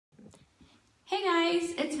Hey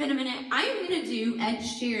guys, it's been a minute. I'm gonna do Ed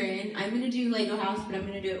Sheeran. I'm gonna do Lego House, but I'm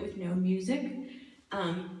gonna do it with no music.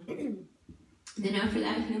 Then after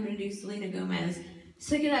that, I'm gonna do Selena Gomez.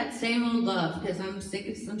 Sick of that same old love, because I'm sick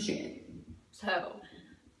of some shit. So,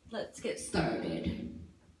 let's get started.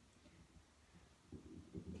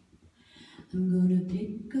 I'm gonna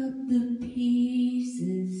pick up the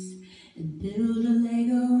pieces and build a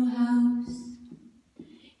Lego house.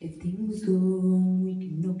 If things go wrong, we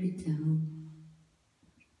can knock it down.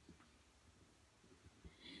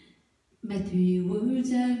 My 3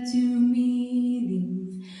 words have 2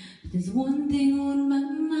 meanings, but there's one thing on my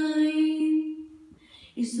mind.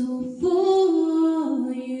 It's all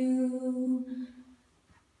for you.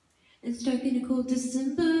 It's dark in a cold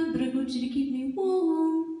December, but I want you to keep me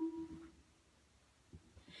warm.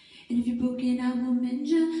 And if you're broken, I will mend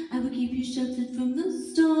you. I will keep you sheltered from the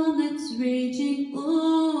storm that's raging.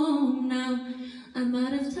 Oh, now I'm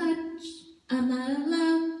out of touch, I'm out of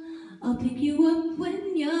love. I'll pick you up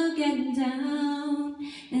when you're getting down.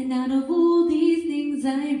 And out of all these things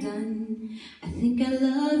I've done, I think I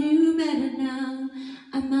love you better now.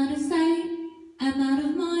 I'm out of sight, I'm out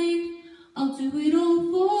of mind. I'll do it all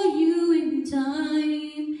for you in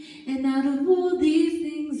time. And out of all these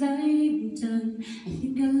things I've done, I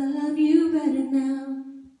think I love you better now.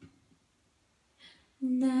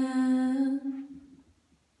 Now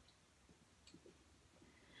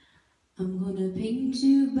I'm gonna paint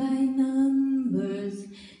you by numbers,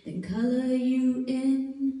 then color you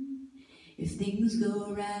in. If things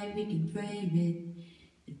go right, we can frame it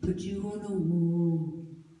and put you on a wall.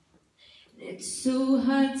 It's so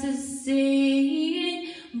hard to say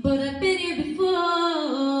it, but I've been here before.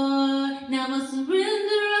 Now I'll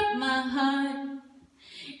surrender up my heart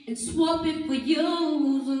and swap it for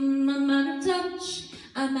yours. I'm out of touch,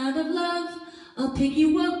 I'm out of love. I'll pick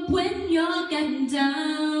you up when you're getting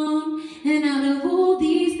down. And out of all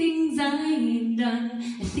these things I've done,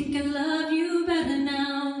 I think I love you better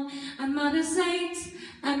now. I'm out of sight,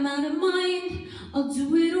 I'm out of mind. I'll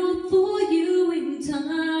do it all for you in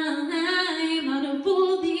time. Out of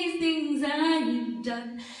all these things I've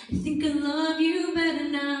done, I think I love you better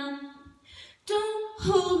now. Don't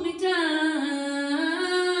hold me down.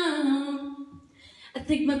 I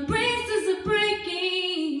think my braces are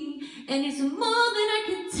breaking, and it's more than I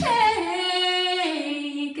can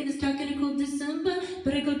take. And it's dark in a cold December,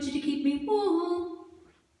 but I got you to keep me warm.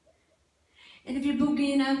 And if you're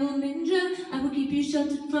broken, I will mend you. I will keep you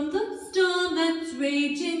sheltered from the storm that's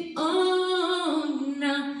raging on.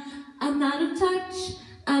 Now I'm out of touch,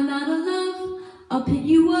 I'm out of love. I'll pick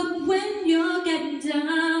you up when you're getting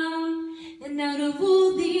down. And out of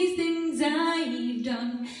all these things I've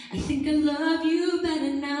done, I think I love you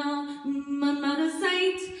better now. I'm out of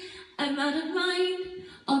sight, I'm out of mind.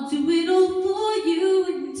 I'll do it all for you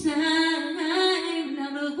in time.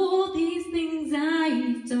 Out of all these things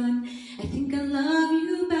I've done, I think I love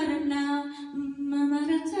you better now. I'm out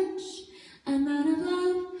of touch, I'm out of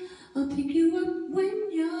love. I'll pick you up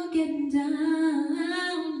when you're getting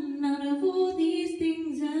down. Out of all these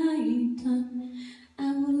things I've done,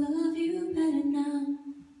 I will love you better now.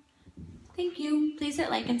 Thank you. Please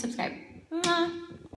hit like and subscribe. Mwah.